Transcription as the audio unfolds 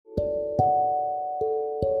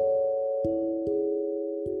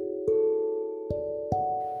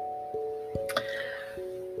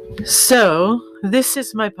So, this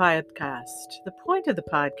is my podcast. The point of the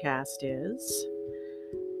podcast is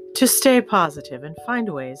to stay positive and find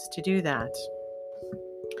ways to do that.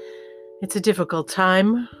 It's a difficult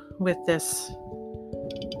time with this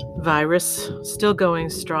virus still going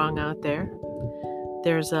strong out there.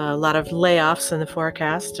 There's a lot of layoffs in the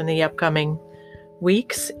forecast in the upcoming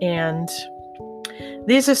weeks, and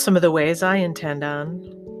these are some of the ways I intend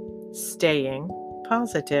on staying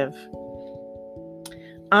positive.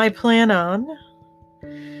 I plan on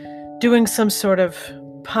doing some sort of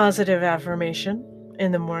positive affirmation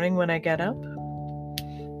in the morning when I get up.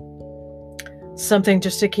 Something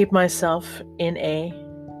just to keep myself in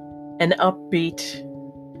an upbeat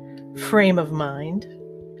frame of mind.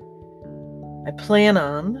 I plan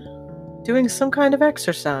on doing some kind of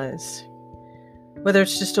exercise, whether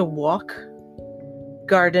it's just a walk,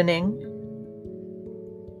 gardening,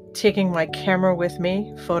 taking my camera with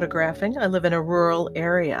me, photographing. I live in a rural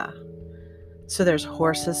area, so there's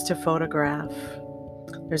horses to photograph.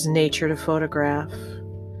 There's nature to photograph.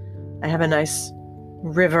 I have a nice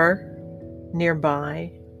river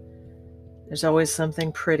nearby. There's always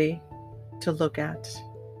something pretty to look at.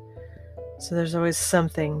 So there's always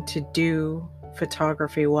something to do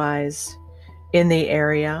photography-wise in the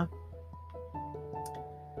area.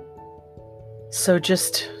 So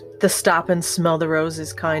just the stop and smell the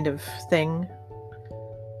roses kind of thing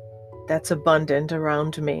that's abundant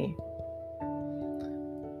around me.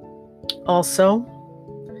 Also,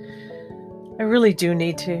 I really do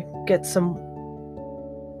need to get some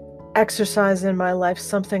exercise in my life,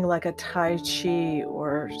 something like a Tai Chi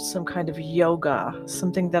or some kind of yoga,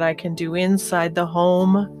 something that I can do inside the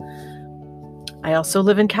home. I also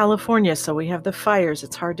live in California, so we have the fires.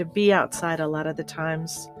 It's hard to be outside a lot of the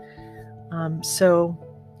times. So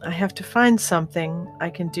I have to find something I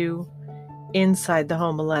can do inside the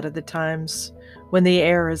home a lot of the times when the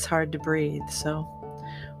air is hard to breathe. So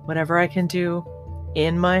whatever I can do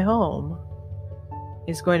in my home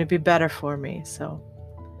is going to be better for me.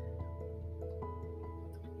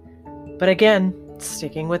 But again,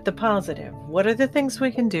 sticking with the positive. What are the things we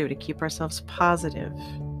can do to keep ourselves positive?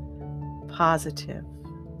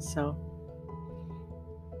 So,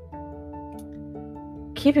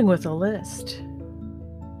 keeping with a list.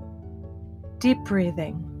 Deep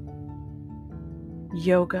breathing,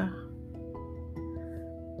 yoga,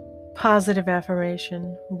 positive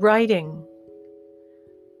affirmation, writing.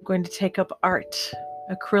 I'm going to take up art,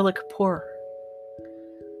 acrylic pour.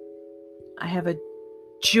 I have a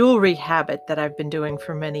jewelry habit that I've been doing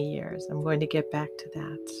for many years. I'm going to get back to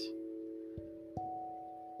that.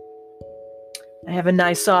 I have a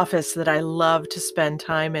nice office that I love to spend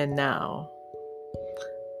time in now.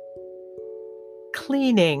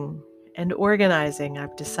 Cleaning and organizing,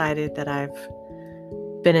 I've decided that I've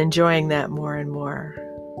been enjoying that more and more.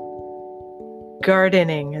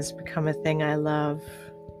 Gardening has become a thing I love.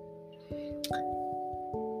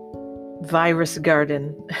 Virus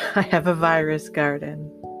garden. I have a virus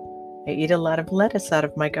garden. I eat a lot of lettuce out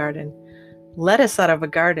of my garden. Lettuce out of a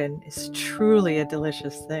garden is truly a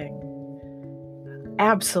delicious thing.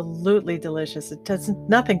 Absolutely delicious.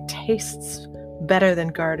 Nothing tastes better than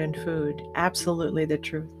garden food. Absolutely the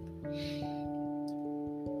truth.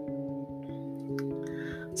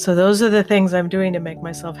 So those are the things I'm doing to make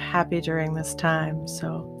myself happy during this time.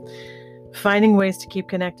 So finding ways to keep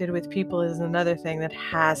connected with people is another thing that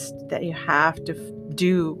you have to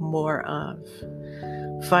do more of.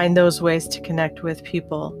 Find those ways to connect with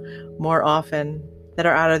people more often that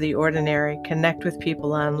are out of the ordinary. Connect with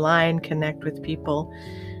people online, connect with people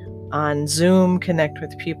on Zoom, connect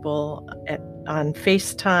with people on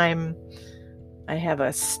FaceTime. I have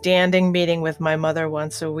a standing meeting with my mother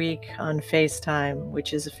once a week on FaceTime,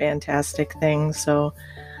 which is a fantastic thing. So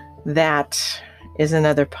that is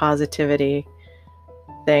another positivity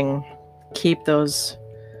thing. Keep those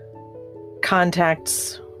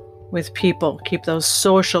contacts with people. Keep those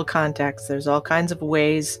social contacts. There's all kinds of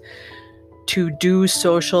ways to do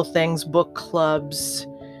social things, book clubs,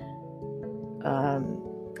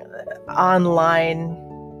 online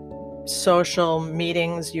social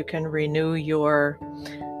meetings. You can renew your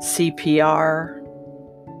CPR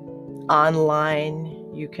online.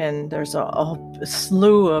 There's a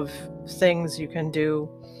slew of things you can do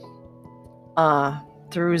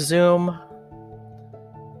through Zoom,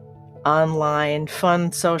 online,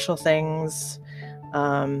 fun social things.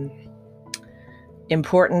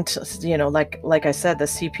 Important, like I said, the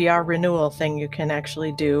CPR renewal thing you can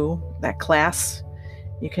actually do, that class,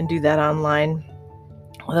 you can do that online.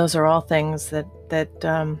 Well, those are all things that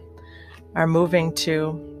are moving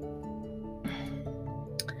to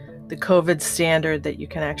the COVID standard that you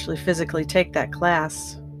can actually physically take that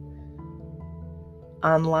class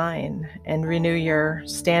online and renew your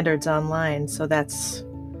standards online. So it's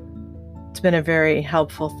been a very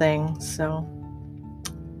helpful thing. So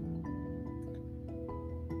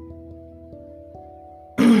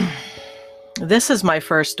this is my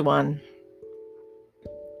first one.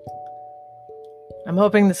 I'm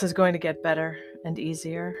hoping this is going to get better and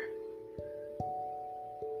easier.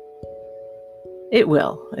 It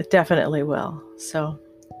will. It definitely will. So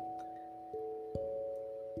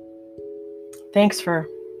thanks for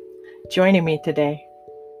joining me today.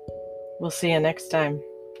 We'll see you next time.